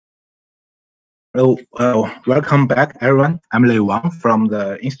Hello, welcome back, everyone. I'm Lei Wang from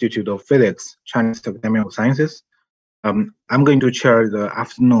the Institute of Physics, Chinese Academy of Sciences. I'm going to chair the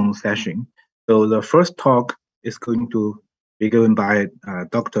afternoon session. So the first talk is going to be given by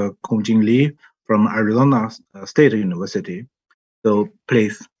Dr. Kookjin Lee from Arizona State University. So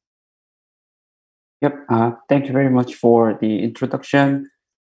please. Yep. Thank you very much for the introduction.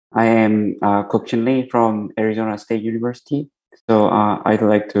 I am Kookjin Lee from Arizona State University. So I'd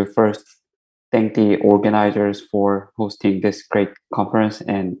like to first thank the organizers for hosting this great conference,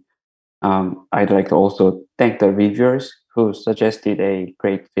 and I'd like to also thank the reviewers who suggested a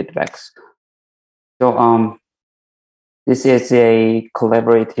great feedbacks. So this is a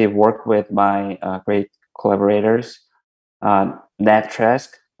collaborative work with my great collaborators, Nat Trask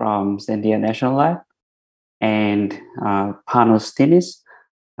from Sandia National Lab, and Panos Tinis,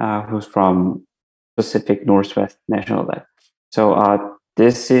 who's from Pacific Northwest National Lab. So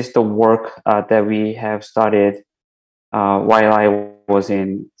this is the work that we have started while I was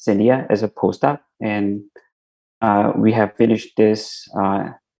in India as a postdoc, and we have finished this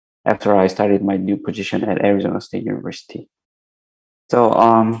after I started my new position at Arizona State University.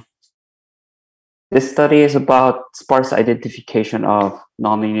 So this study is about sparse identification of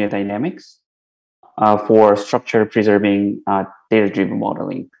nonlinear dynamics for structure preserving data-driven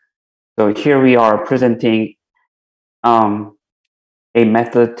modeling. So here we are presenting a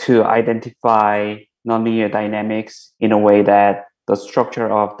method to identify nonlinear dynamics in a way that the structure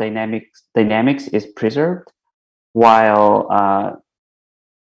of dynamics is preserved while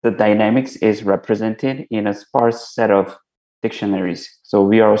the dynamics is represented in a sparse set of dictionaries. So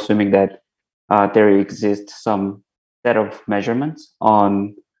we are assuming that there exists some set of measurements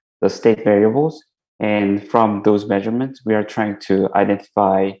on the state variables, and from those measurements, we are trying to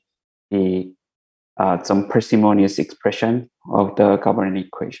identify the some parsimonious expression of the governance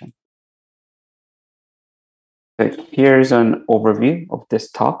equation. So here's an overview of this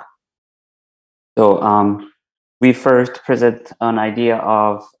talk. So we first present an idea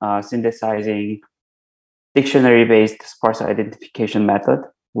of synthesizing dictionary-based sparse identification method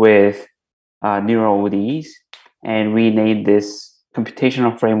with neural ODEs, and we named this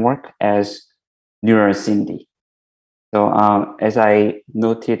computational framework as NeuroCindy. So as I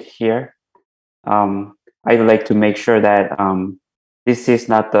noted here, I'd like to make sure that this is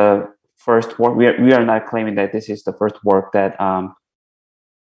not the first work. We are not claiming that this is the first work that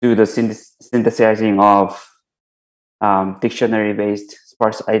do the synthesizing of dictionary-based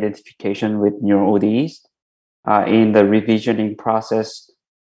sparse identification with neural ODEs. In the revisioning process,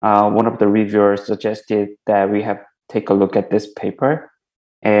 one of the reviewers suggested that we have take a look at this paper,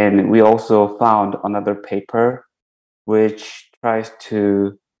 and we also found another paper which tries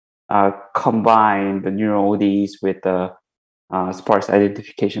to combine the neural ODEs with the sparse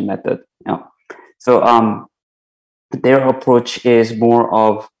identification method. So their approach is more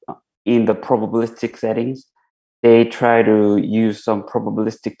of in the probabilistic settings. They try to use some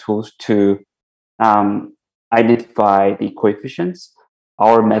probabilistic tools to identify the coefficients.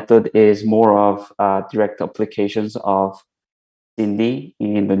 Our method is more of direct applications of Cindy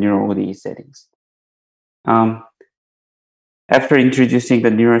in the neural ODE settings. After introducing the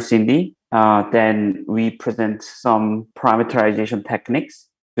NeuroCindy, then we present some parameterization techniques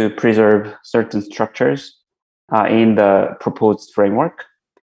to preserve certain structures in the proposed framework.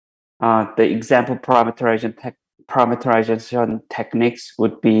 The example parameterization techniques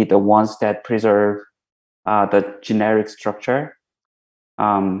would be the ones that preserve the generic structure,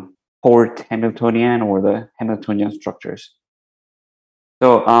 Port Hamiltonian or the Hamiltonian structures.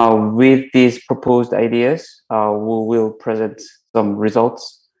 So with these proposed ideas, we will present some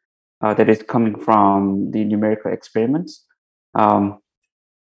results that is coming from the numerical experiments,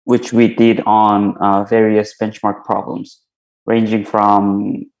 which we did on various benchmark problems, ranging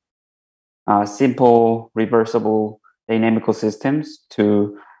from simple reversible dynamical systems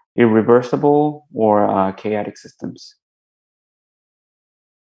to irreversible or chaotic systems.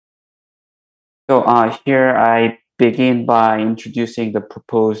 So here I begin by introducing the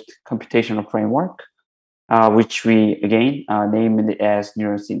proposed computational framework, which we again named as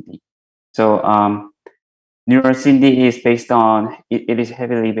NeuroCindy. So NeuroCindy is based on, it is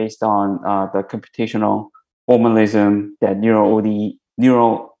heavily based on the computational formalism that neural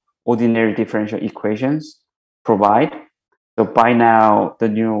ordinary differential equations provide. So by now, the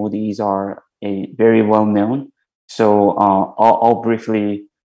neural ODEs are very well known. So I'll briefly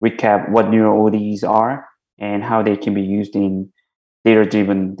recap what neural ODEs are and how they can be used in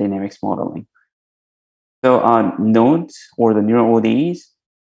data-driven dynamics modeling. So nodes, or the neural ODEs,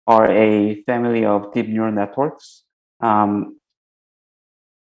 are a family of deep neural networks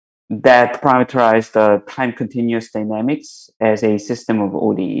that parameterize the time continuous dynamics as a system of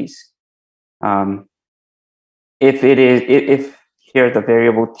ODEs. If here the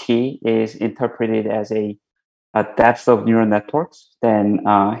variable t is interpreted as a depth of neural networks, then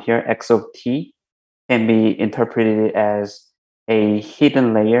here x of t can be interpreted as a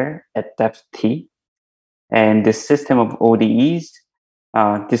hidden layer at depth t. And this system of ODEs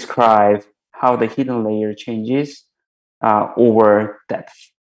describe how the hidden layer changes over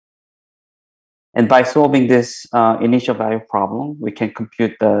depth. And by solving this initial value problem, we can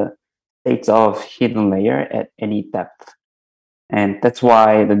compute the states of hidden layer at any depth. And that's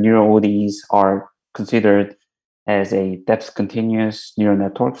why the neural ODEs are considered as a depth continuous neural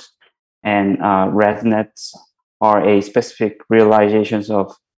networks. And ResNets are a specific realizations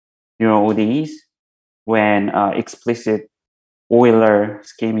of neural ODEs when explicit Euler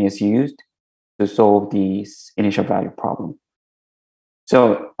scheme is used to solve this initial value problem.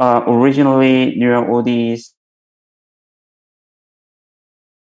 So originally, neural ODEs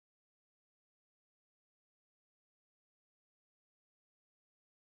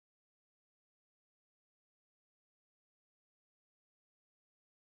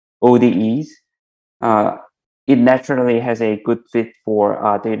it naturally has a good fit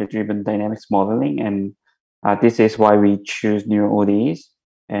for data-driven dynamics modeling, and this is why we choose neural ODEs.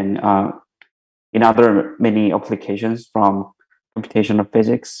 And in other many applications from computational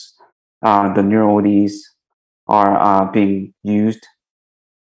physics, the neural ODEs are being used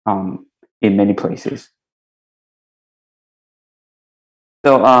in many places.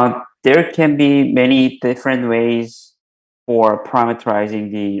 So there can be many different ways for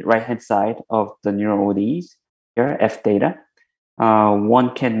parameterizing the right-hand side of the neural ODEs, here, F data.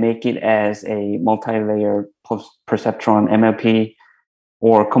 One can make it as a multi-layer perceptron MLP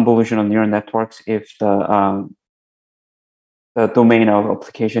or convolutional neural networks if the domain of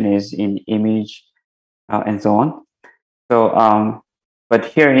application is in image and so on. So, but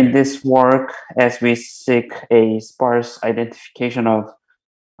here in this work, as we seek a sparse identification of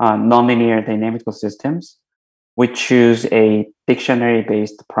nonlinear dynamical systems, we choose a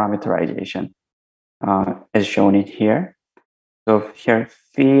dictionary-based parameterization, as shown in here. So here,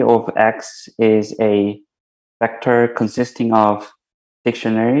 phi of x is a vector consisting of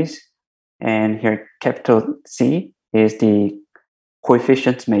dictionaries, and here capital C is the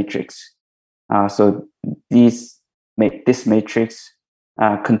coefficient matrix. So this matrix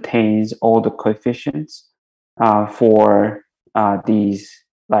contains all the coefficients for these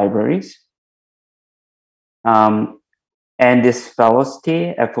libraries. And this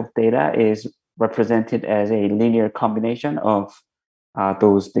velocity, f of theta, is represented as a linear combination of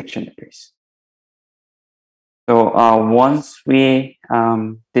those dictionaries. So once we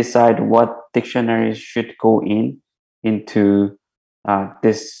decide what dictionaries should go into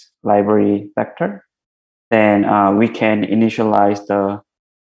this library vector, then we can initialize the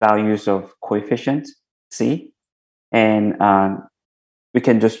values of coefficient C, and we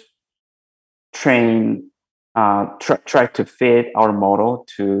can just train, try to fit our model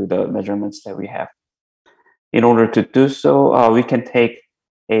to the measurements that we have. In order to do so, we can take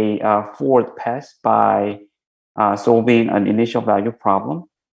a forward pass by solving an initial value problem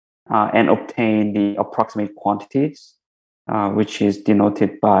and obtain the approximate quantities, which is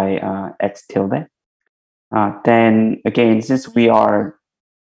denoted by x tilde. Then again, since we are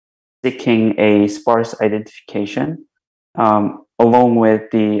seeking a sparse identification, along with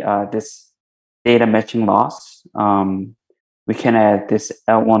the this data matching loss, we can add this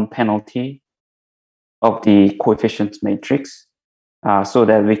L1 penalty of the coefficients matrix so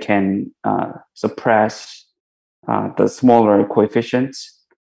that we can suppress the smaller coefficients.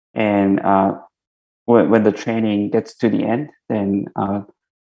 And when the training gets to the end, then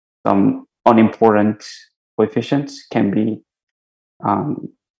some unimportant coefficients can be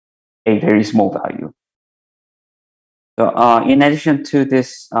a very small value. So in addition to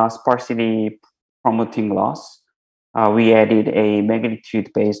this sparsity promoting loss, we added a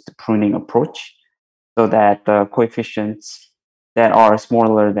magnitude-based pruning approach so that the coefficients that are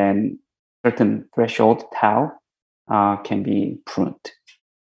smaller than certain threshold tau can be pruned.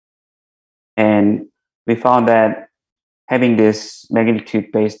 And we found that having this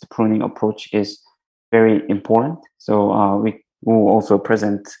magnitude-based pruning approach is very important. So we will also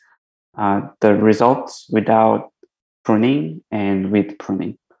present the results without pruning and with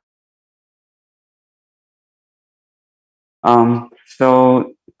pruning.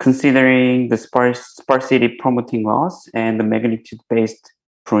 So considering the sparsity promoting loss and the magnitude-based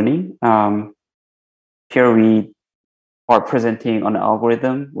pruning, here we are presenting an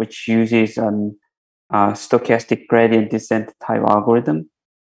algorithm which uses an stochastic gradient descent type algorithm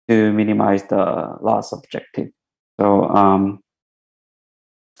to minimize the loss objective. So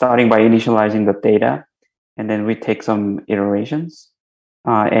starting by initializing the data, and then we take some iterations.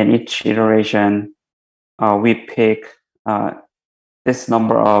 And each iteration, we pick this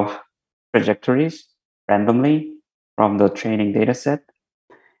number of trajectories randomly from the training data set.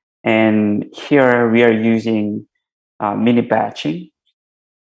 And here we are using mini batching.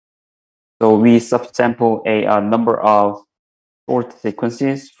 So we subsample a number of short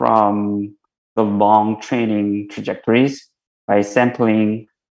sequences from the long training trajectories by sampling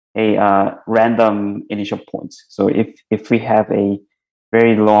a random initial points. So if we have a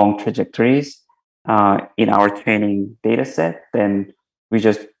very long trajectories in our training data set, then we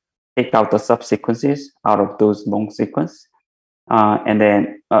just take out the subsequences out of those long sequence. And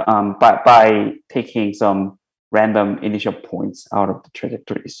then by taking some random initial points out of the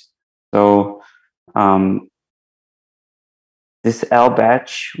trajectories. So this L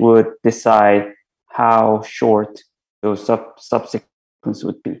batch would decide how short those subsequences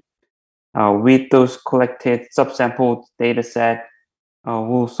would be. With those collected subsampled data set,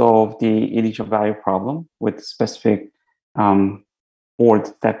 we'll solve the initial value problem with specific forward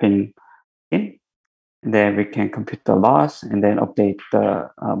stepping in. And then we can compute the loss and then update the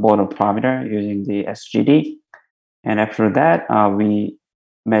model parameter using the SGD. And after that, we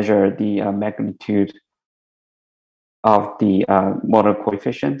measure the magnitude of the model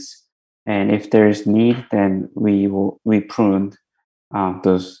coefficients. And if there is need, then we prune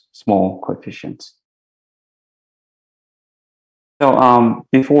those small coefficients. So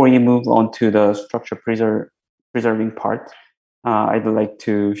before we move on to the structure preserving part, I'd like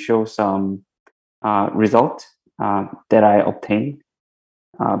to show some result that I obtained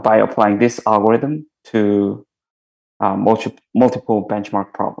by applying this algorithm to multiple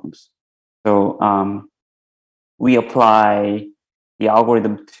benchmark problems. So we apply the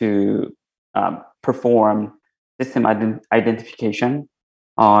algorithm to perform system identification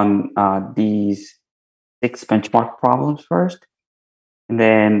on these 6 benchmark problems first. And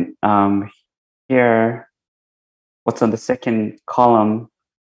then here, what's on the second column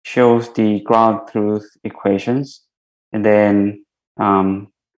shows the ground truth equations. And then the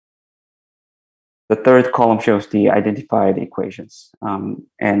third column shows the identified equations.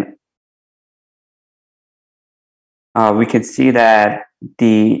 And we can see that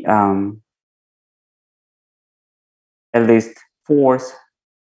the at least fourth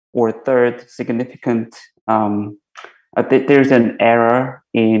or third significant there's an error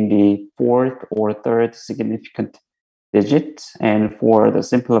in the fourth or third significant digit, and for the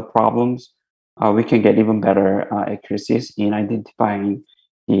simpler problems, we can get even better accuracies in identifying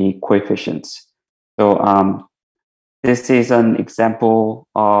the coefficients. So this is an example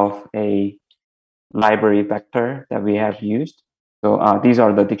of a library vector that we have used. So these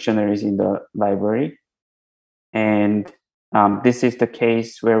are the dictionaries in the library. And this is the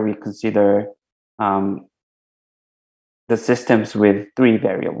case where we consider the systems with 3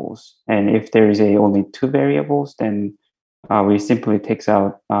 variables. And if there is only 2 variables, then we simply takes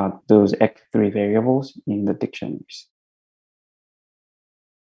out those X 3 variables in the dictionaries.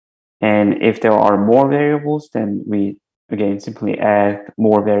 And if there are more variables, then we again simply add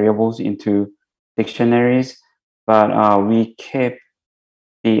more variables into dictionaries, but we keep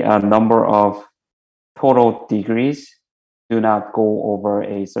the number of total degrees do not go over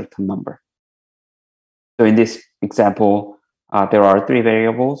a certain number. So in this example, there are 3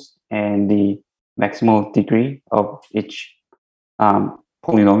 variables, and the maximal degree of each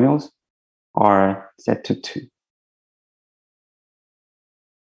polynomials are set to 2.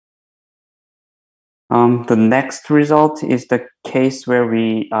 The next result is the case where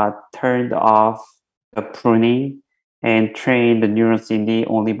we turned off the pruning and trained the neuron CND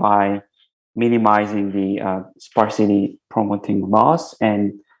only by minimizing the sparsity promoting loss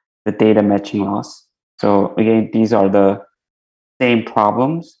and the data matching loss. So again, these are the same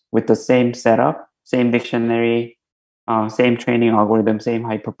problems with the same setup, same dictionary, same training algorithm, same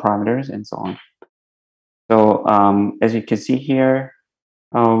hyperparameters, and so on. So as you can see here,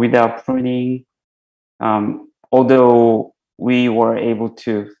 without pruning, although we were able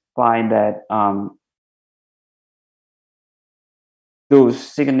to find that those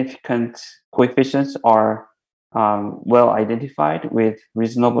significant coefficients are well identified with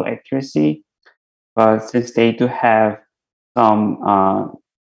reasonable accuracy, but since they do have some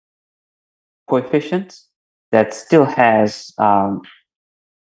coefficients that still has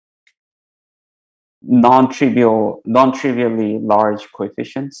non-trivially large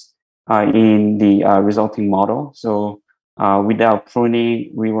coefficients in the resulting model. So without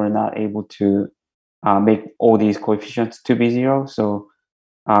pruning, we were not able to make all these coefficients to be 0. So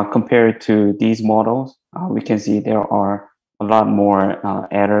compared to these models, we can see there are a lot more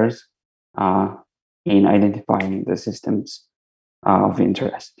errors in identifying the systems of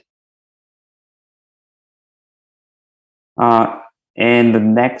interest. And the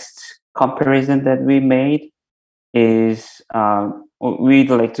next comparison that we made is we'd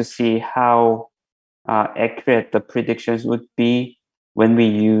like to see how accurate the predictions would be when we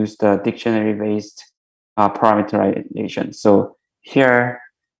use the dictionary-based parameterization. So here,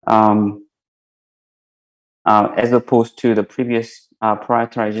 as opposed to the previous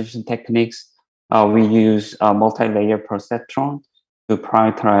parameterization techniques, we use multi-layer perceptron to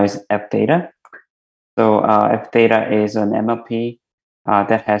parameterize F data. So F data is an MLP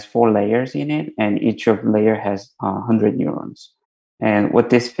that has 4 layers in it, and each of layer has 100 neurons. And what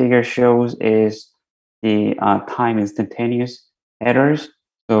this figure shows is the time instantaneous errors.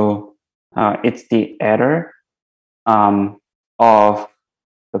 So it's the error of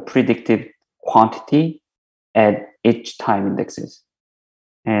the predicted quantity at each time indexes.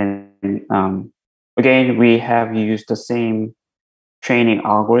 And again, we have used the same training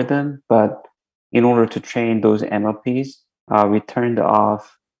algorithm, but in order to train those MLPs, we turned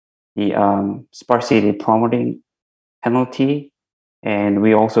off the sparsity promoting penalty, and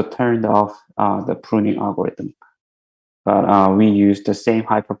we also turned off the pruning algorithm. But we used the same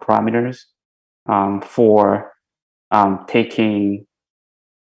hyperparameters for taking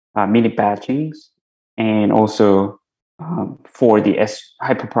mini batchings, and also for the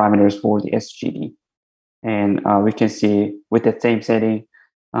hyperparameters for the SGD. And we can see with the same setting,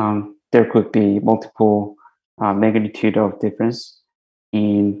 there could be multiple magnitude of difference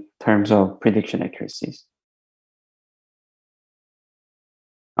in terms of prediction accuracies.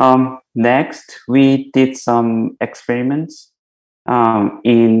 Next, we did some experiments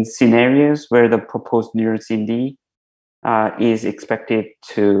in scenarios where the proposed neural CND is expected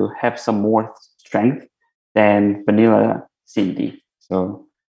to have some more strength than vanilla CND. So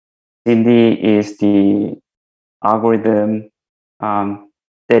CND is the algorithm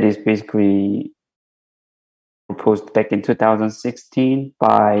that is basically proposed back in 2016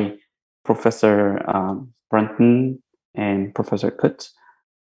 by Professor Brunton and Professor Kutz.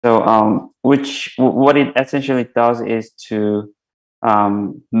 So what it essentially does is to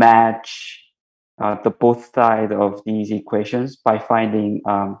match the both sides of these equations by finding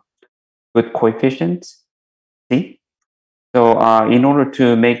good coefficients, C. So in order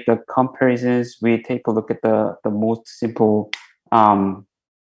to make the comparisons, we take a look at the most simple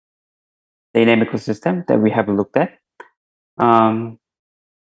dynamical system that we have looked at.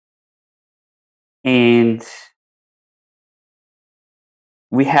 And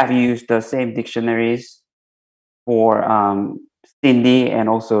we have used the same dictionaries for CND and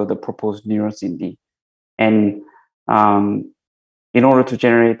also the proposed neural CND. And in order to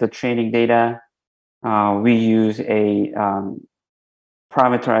generate the training data, we use a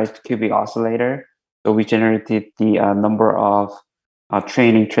parameterized cubic oscillator. So we generated the number of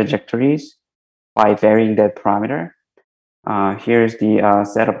training trajectories by varying that parameter. Here's the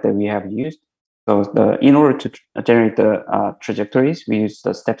setup that we have used. So in order to generate the trajectories, we use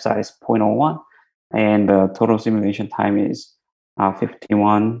the step size 0.01, and the total simulation time is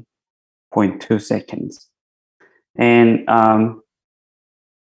 51.2 seconds. And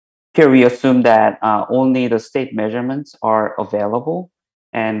here we assume that only the state measurements are available,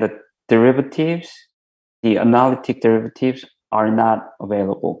 and the derivatives, the analytic derivatives, are not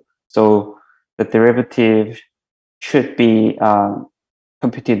available. So the derivative should be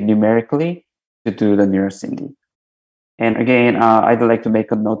computed numerically to do the neural CND. And again, I'd like to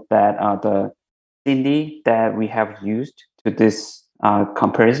make a note that the CND that we have used to this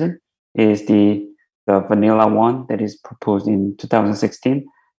comparison is the vanilla one that is proposed in 2016.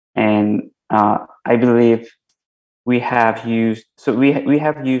 And I believe we have used, so we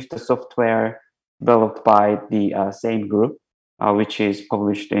have used the software developed by the same group, which is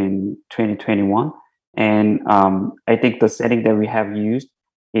published in 2021. And I think the setting that we have used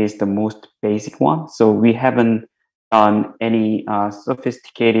is the most basic one. So we haven't done any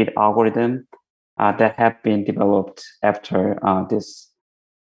sophisticated algorithm that have been developed after this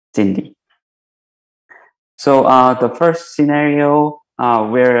CND. So the first scenario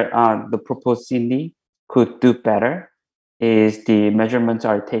where the proposed CND could do better is the measurements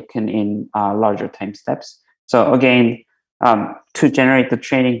are taken in larger time steps. So again, to generate the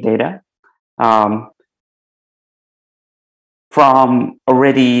training data from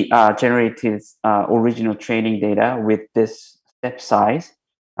already generated original training data with this step size,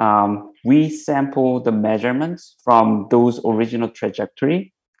 we sample the measurements from those original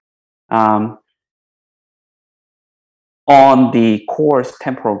trajectory. on the coarse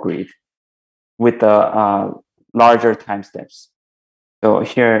temporal grid with the larger time steps. So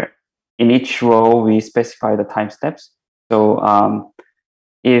here in each row, we specify the time steps. So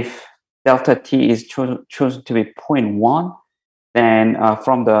if delta t is chosen to be 0.1, then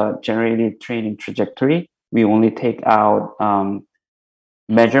from the generated training trajectory, we only take out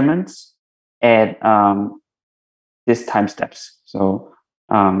measurements at this time steps. So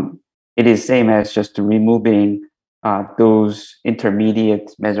it is same as just removing those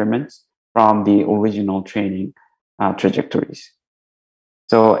intermediate measurements from the original training trajectories.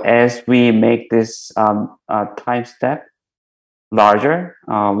 So as we make this time step larger,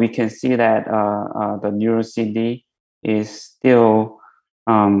 we can see that the neural CD is still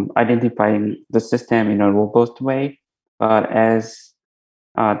identifying the system in a robust way. But as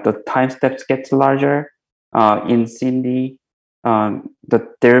the time steps get larger, in Cindy, the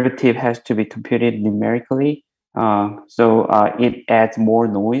derivative has to be computed numerically. So it adds more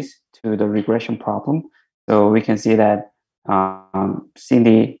noise to the regression problem. So we can see that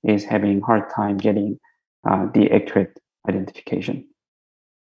Cindy is having a hard time getting the accurate identification.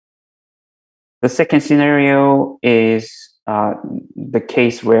 The second scenario is the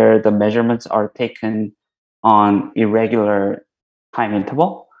case where the measurements are taken on irregular time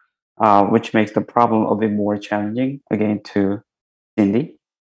interval, which makes the problem a bit more challenging, again, to Cindy.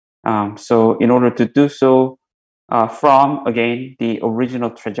 So in order to do so, from, again, the original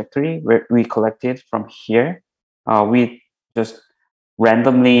trajectory where we collected from here, we just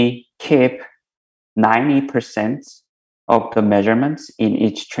randomly keep 90% of the measurements in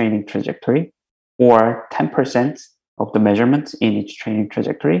each training trajectory, or 10% of the measurements in each training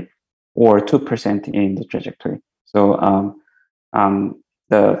trajectory, or 2% in the trajectory. So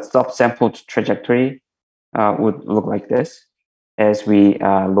the subsampled trajectory would look like this as we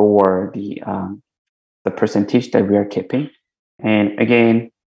lower the percentage that we are keeping. And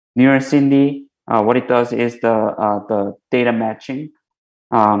again, Neural Cindy, what it does is the data matching,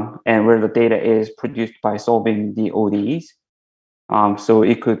 and where the data is produced by solving the ODEs. So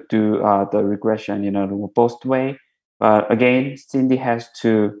it could do the regression in a robust way. But again, Cindy has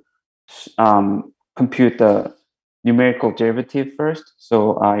to compute the numerical derivative first.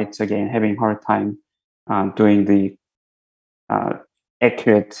 So it's again having a hard time doing the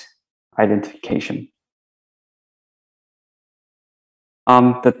accurate identification.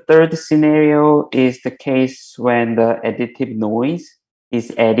 The third scenario is the case when the additive noise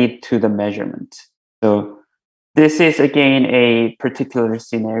is added to the measurement. So this is again a particular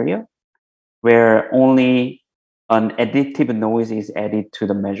scenario where only an additive noise is added to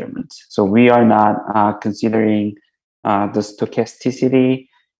the measurement. So we are not considering the stochasticity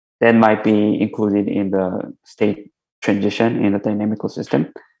that might be included in the state transition in the dynamical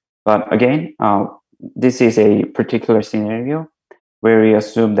system. But again, this is a particular scenario where we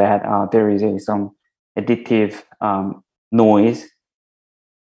assume that there is some additive noise.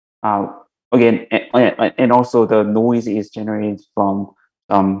 Again, and also the noise is generated from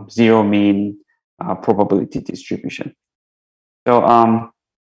zero mean probability distribution. So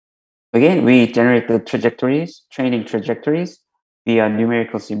again, we generate the trajectories, training trajectories via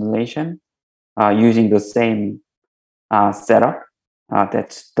numerical simulation using the same setup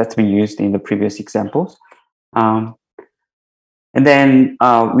that's been used in the previous examples. And then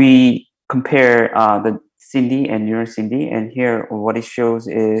we compare the Cindy and Neural Cindy, and here what it shows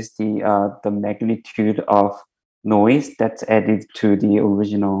is the magnitude of noise that's added to the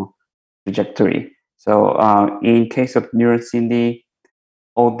original trajectory. So in case of Neural Cindy,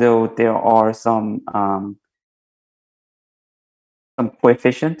 although there are some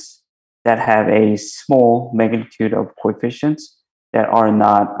coefficients that have a small magnitude of coefficients that are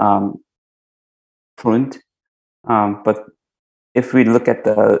not pruned, but if we look at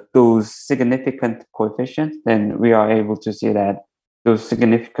those significant coefficients, then we are able to see that those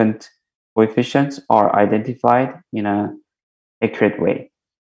significant coefficients are identified in an accurate way.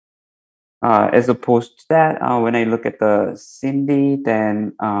 As opposed to that, when I look at the Cindy,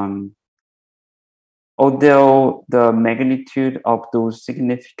 then although the magnitude of those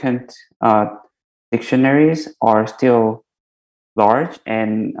significant dictionaries are still large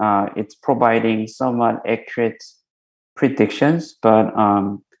and it's providing somewhat accurate predictions, but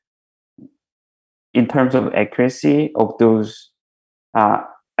in terms of accuracy of those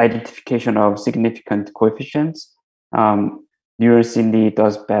identification of significant coefficients, Neural Cindy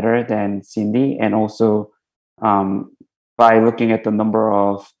does better than Cindy, and also by looking at the number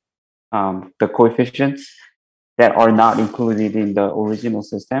of the coefficients that are not included in the original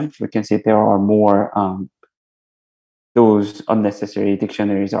system, we can see there are more those unnecessary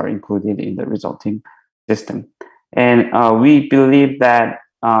dictionaries are included in the resulting system. And we believe that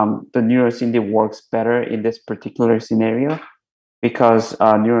the NeuroCindy works better in this particular scenario because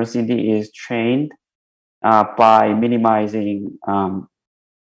NeuroCindy is trained by minimizing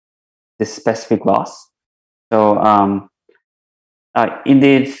this specific loss. So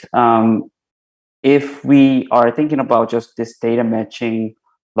indeed, if we are thinking about just this data matching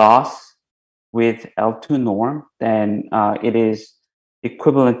loss with L2 norm, then it is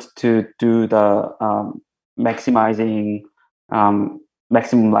equivalent to do the maximizing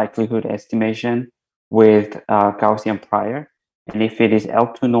maximum likelihood estimation with Gaussian prior. And if it is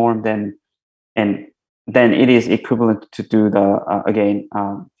L2 norm, then it is equivalent to do the again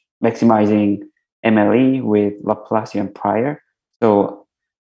maximizing MLE with Laplacian prior. So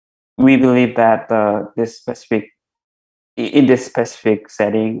we believe that in this specific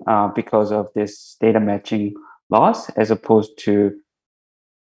setting, because of this data matching loss, as opposed to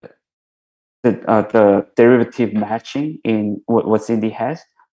the derivative matching in what Cindy has,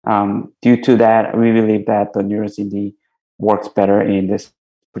 due to that, we believe that the NeuroCindy works better in this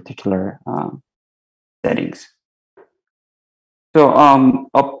particular settings. So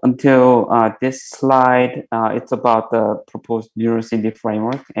up until this slide, it's about the proposed NeuroCindy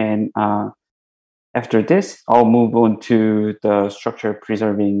framework, and after this, I'll move on to the structure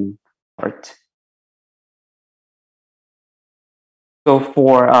preserving part. So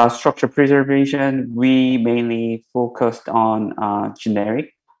for structure preservation, we mainly focused on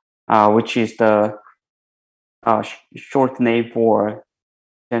generic, which is the short name for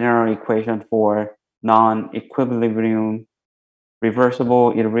general equation for non-equilibrium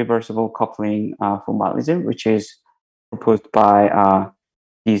reversible, irreversible coupling formalism, which is proposed by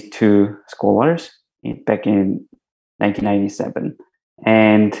these two scholars back in 1997.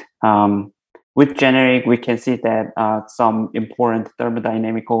 And with generic, we can see that some important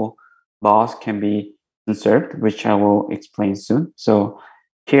thermodynamical laws can be conserved, which I will explain soon. So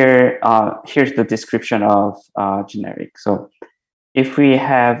here's the description of generic. So if we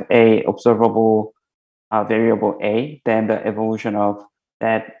have a observable variable A, then the evolution of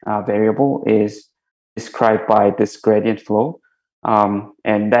that variable is described by this gradient flow.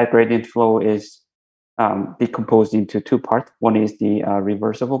 And that gradient flow is decomposed into two parts. One is the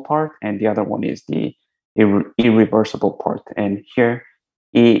reversible part, and the other one is the irreversible part. And here,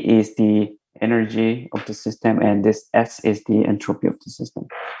 E is the energy of the system, and this S is the entropy of the system.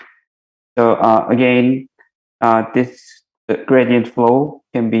 So again, the gradient flow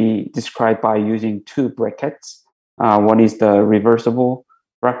can be described by using two brackets. One is the reversible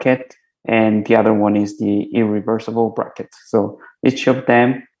bracket, and the other one is the irreversible bracket. So each of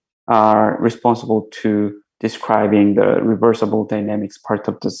them are responsible to describing the reversible dynamics part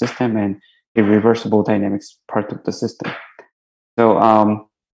of the system and irreversible dynamics part of the system. So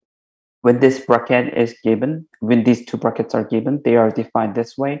when this bracket is given, when these two brackets are given, they are defined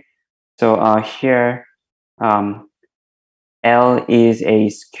this way. So here, L is a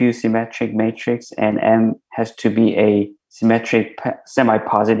skew-symmetric matrix, and M has to be a symmetric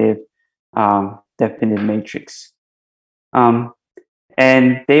semi-positive definite matrix.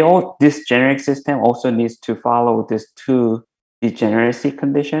 And this generic system also needs to follow this two degeneracy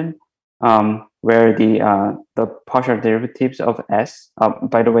condition, where the partial derivatives of S.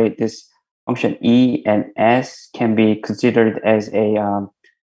 By the way, this function E and S can be considered as a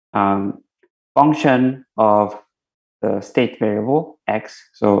function of the state variable X.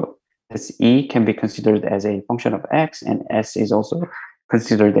 So this E can be considered as a function of X, and S is also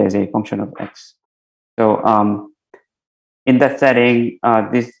considered as a function of X. So in that setting,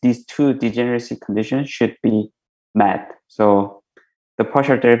 these two degeneracy conditions should be met. So the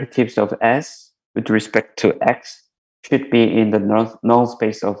partial derivatives of S with respect to X should be in the null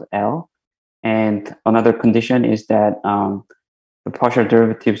space of L. And another condition is that the partial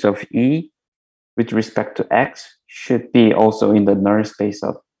derivatives of E with respect to X should be also in the null space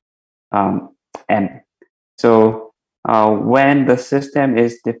of M. So when the system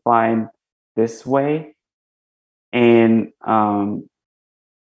is defined this way, and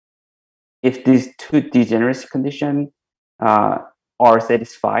if these two degeneracy conditions are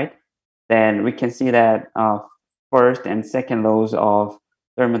satisfied, then we can see that first and second laws of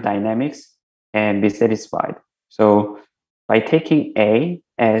thermodynamics can be satisfied. So by taking A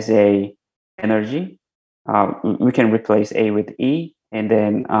as a energy, we can replace A with E and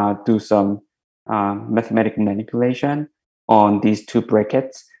then do some mathematical manipulation on these two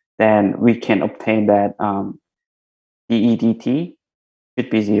brackets. Then we can obtain that dE dt should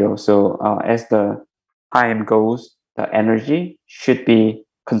be 0. So as the time goes, the energy should be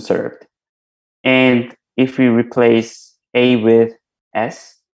conserved. And if we replace A with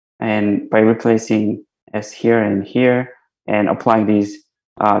S, and by replacing S here and here, and applying these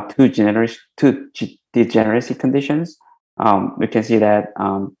two degeneracy conditions, we can see that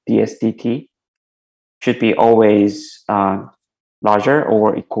dsdt should be always larger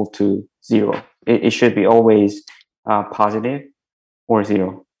or equal to 0. It should be always positive or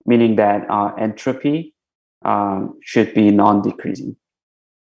 0, meaning that entropy should be non-decreasing.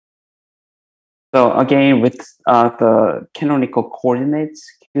 So again, with the canonical coordinates,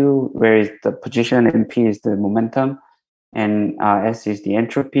 Q, where is the position, and P is the momentum, and S is the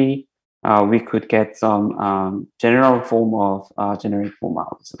entropy, we could get some general form of generic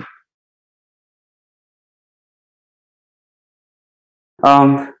formalism.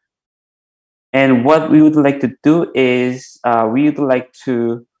 And what we would like to do is we would like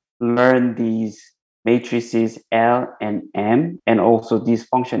to learn these matrices L and M, and also these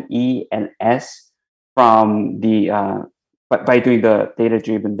function E and S from the by doing the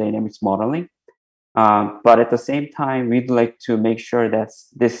data-driven dynamics modeling. But at the same time, we'd like to make sure that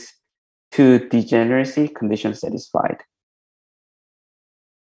this two degeneracy condition satisfied.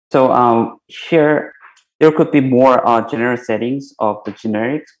 So here, there could be more general settings of the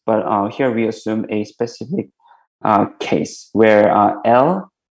generics, but here we assume a specific case where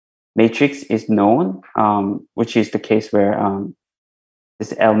L matrix is known, which is the case where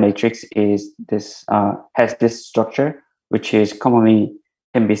this L matrix is this has this structure, which is commonly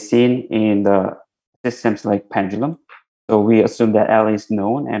can be seen in the systems like pendulum. So we assume that L is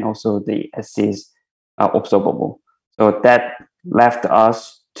known, and also the S is observable. So that left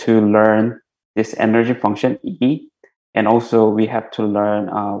us to learn this energy function E, and also we have to learn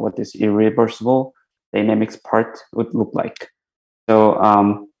what this irreversible dynamics part would look like.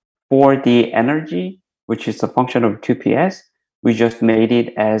 So for the energy, which is a function of QPS, we just made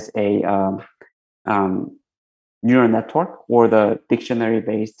it as a neural network or the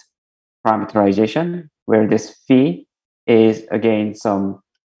dictionary-based parameterization, where this phi is again some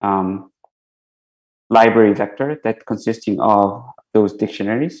library vector that consisting of those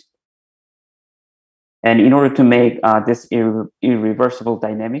dictionaries. And in order to make this irreversible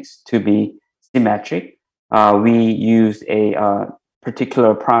dynamics to be symmetric, we use a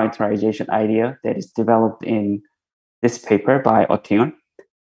particular parameterization idea that is developed in this paper by Oettinger.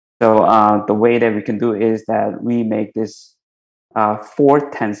 So the way that we can do is that we make this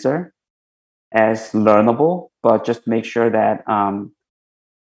fourth tensor as learnable, but just make sure that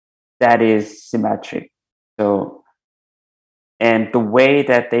that is symmetric. So, and the way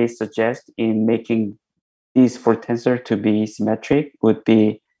that they suggest in making these four tensor to be symmetric would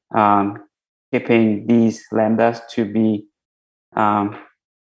be keeping these lambdas to be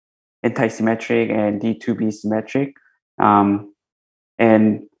anti-symmetric and D to be symmetric. And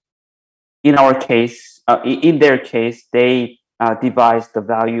in our case, in their case, they devised the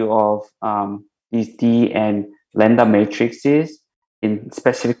value of these D and lambda matrices in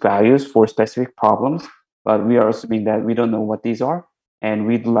specific values for specific problems. But we are assuming that we don't know what these are, and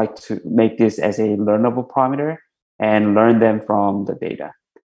we'd like to make this as a learnable parameter and learn them from the data.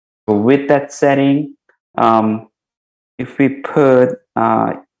 So with that setting, if we put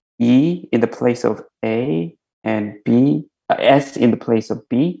E in the place of A and B, S in the place of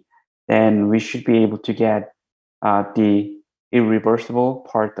B, then we should be able to get the irreversible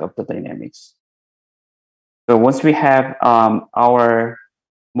part of the dynamics. So once we have our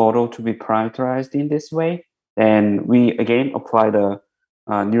model to be parameterized in this way, then we again apply the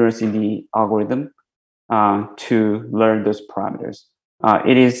neurons in the algorithm to learn those parameters.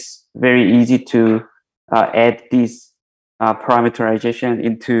 It is very easy to add these parameterization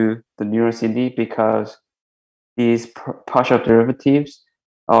into the neurons in D because these partial derivatives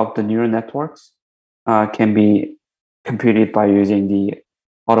of the neural networks can be computed by using the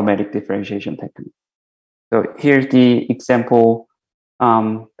automatic differentiation technique. So here's the example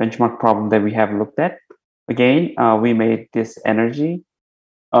benchmark problem that we have looked at. Again, we made this energy.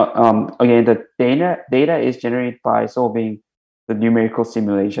 Again, the data is generated by solving the numerical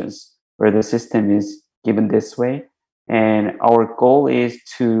simulations where the system is given this way. And our goal is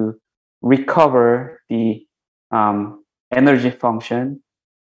to recover the energy function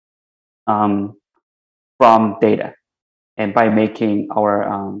from data, and by making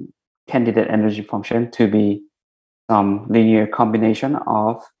our candidate energy function to be some linear combination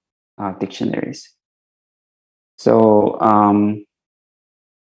of dictionaries. So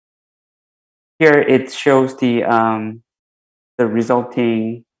here it shows the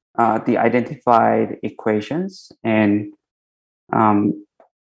resulting the identified equations, and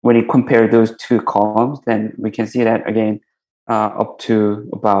when you compare those two columns, then we can see that again up to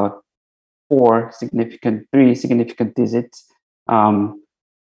about three significant digits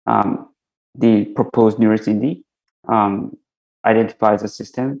the proposed NeuroCD identifies a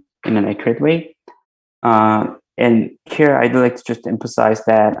system in an accurate way. And here I'd like to just emphasize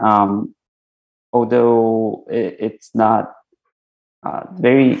that although it's not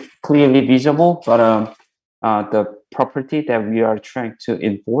very clearly visible, but the property that we are trying to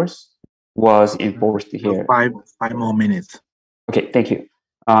enforce was enforced here. Five more minutes. Okay, thank you.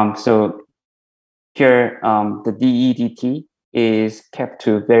 So here, the DEDT is kept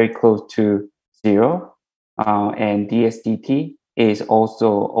to very close to 0, and DSDT is also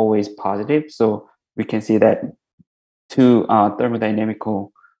always positive. So we can see that two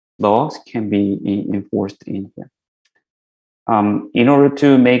thermodynamical laws can be enforced in here. In order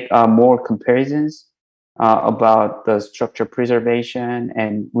to make more comparisons about the structure preservation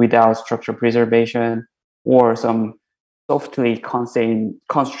and without structure preservation, or some softly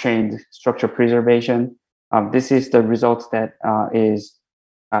constrained structure preservation, this is the results that is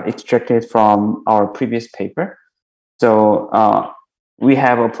extracted from our previous paper. So we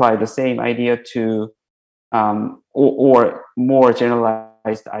have applied the same idea to or more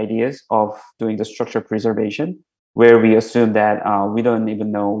generalized ideas of doing the structure preservation, where we assume that we don't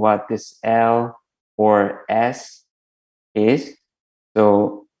even know what this L or S is.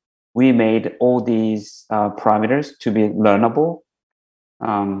 So we made all these parameters to be learnable.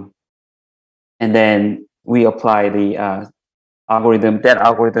 And then we apply the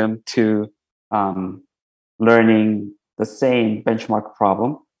algorithm to learning the same benchmark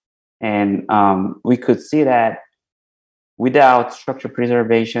problem. And we could see that without structure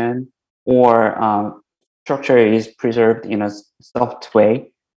preservation, or structure is preserved in a soft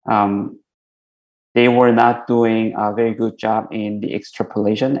way, they were not doing a very good job in the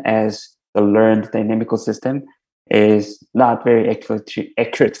extrapolation, as the learned dynamical system is not very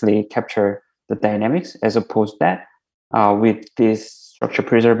accurately capture the dynamics, as opposed to that with this structure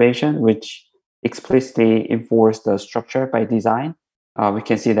preservation, which explicitly enforce the structure by design. We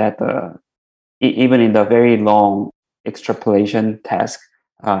can see that even in the very long extrapolation task,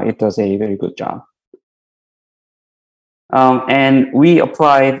 it does a very good job. And we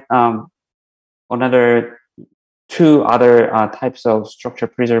applied two other types of structure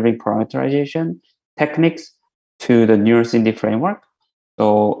preserving parameterization techniques to the NeuroCD framework.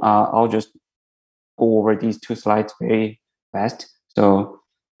 So I'll just go over these two slides very fast. So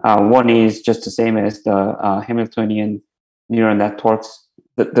one is just the same as the Hamiltonian neural networks.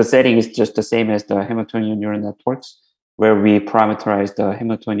 The setting is just the same as the Hamiltonian neural networks, where we parameterize the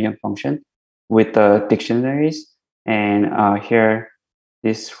Hamiltonian function with the dictionaries. And here,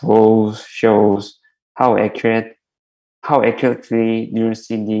 this row shows how accurately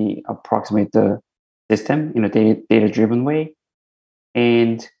NeuroCD approximate the system in a data-driven way.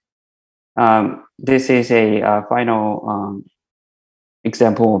 And this is a final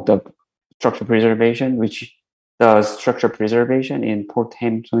example of the structure preservation, which does structure preservation in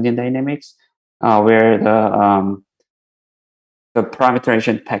Hamiltonian dynamics, where the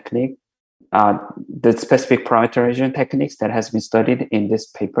parameterization technique, the specific parameterization techniques that has been studied in this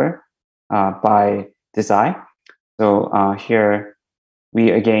paper by Desai. So here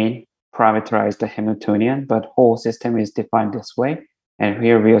we again parameterize the Hamiltonian, but whole system is defined this way. And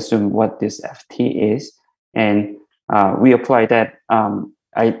here we assume what this FT is. And we apply that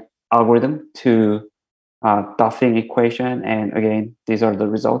algorithm to Duffing equation. And again, these are the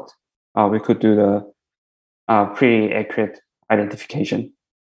results. We could do the pretty accurate identification.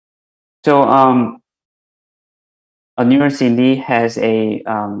 So a NeuroCD has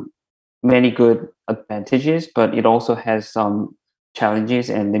many good advantages, but it also has some challenges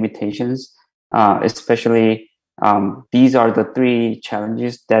and limitations. Especially, these are the three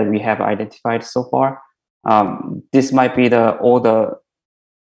challenges that we have identified so far. This might be all the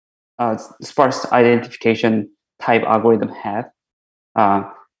sparse identification type algorithm have,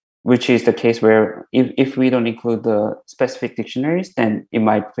 which is the case where if we don't include the specific dictionaries, then it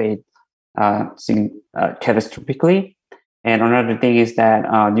might fade catastrophically. And another thing is that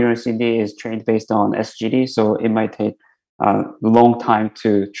NeuroCD is trained based on SGD, so it might take a long time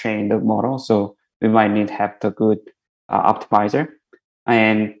to train the model. So we might need to have the good optimizer.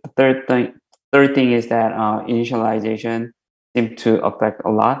 And the third thing is that initialization seems to affect a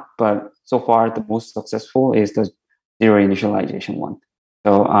lot, but so far the most successful is the zero initialization one.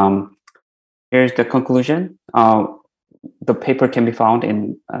 So here's the conclusion. The paper can be found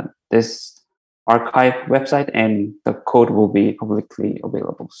in this archive website, and the code will be publicly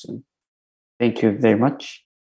available soon. Thank you very much.